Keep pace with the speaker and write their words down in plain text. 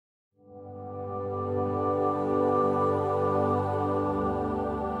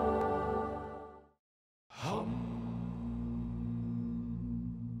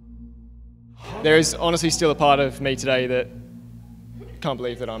There is honestly still a part of me today that can't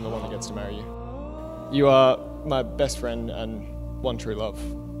believe that I'm the one that gets to marry you. You are my best friend and one true love.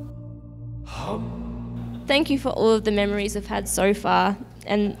 Thank you for all of the memories I've had so far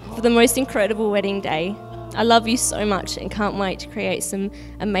and for the most incredible wedding day. I love you so much and can't wait to create some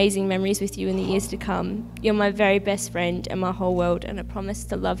amazing memories with you in the years to come. You're my very best friend and my whole world, and I promise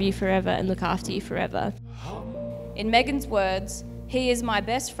to love you forever and look after you forever. In Meghan's words, he is my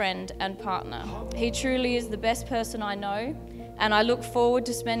best friend and partner. He truly is the best person I know, and I look forward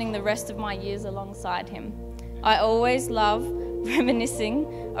to spending the rest of my years alongside him. I always love reminiscing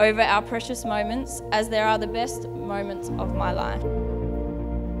over our precious moments, as they are the best moments of my life.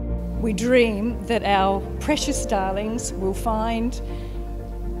 We dream that our precious darlings will find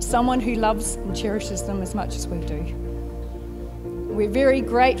someone who loves and cherishes them as much as we do. We're very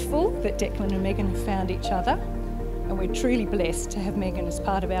grateful that Declan and Meghan have found each other, and we're truly blessed to have Meghan as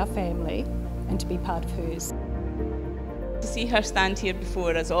part of our family and to be part of hers. To see her stand here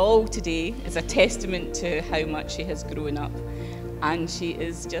before us all today is a testament to how much she has grown up, and she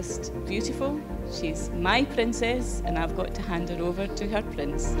is just beautiful. She's my princess and I've got to hand her over to her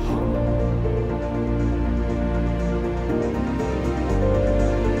prince.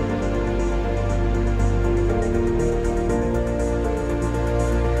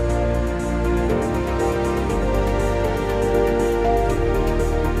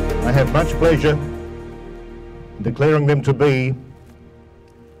 I have much pleasure in declaring them to be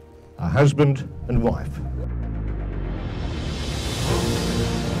a husband and wife.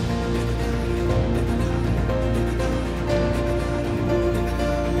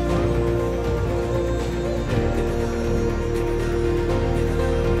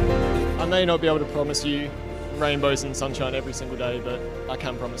 I may not be able to promise you rainbows and sunshine every single day, but I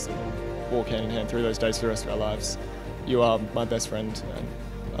can promise that we'll walk hand in hand through those days for the rest of our lives. You are my best friend and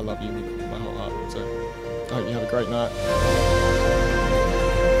I love you with my whole heart, so I hope you have a great night.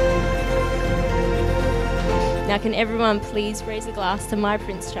 Now can everyone please raise a glass to my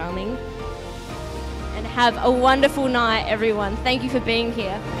Prince Charming, and have a wonderful night, everyone. Thank you for being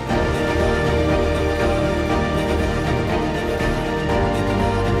here.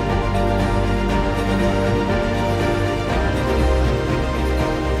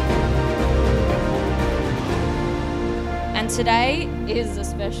 And today is a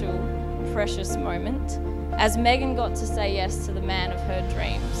special, precious moment, as Meghan got to say yes to the man of her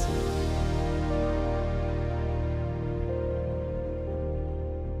dreams.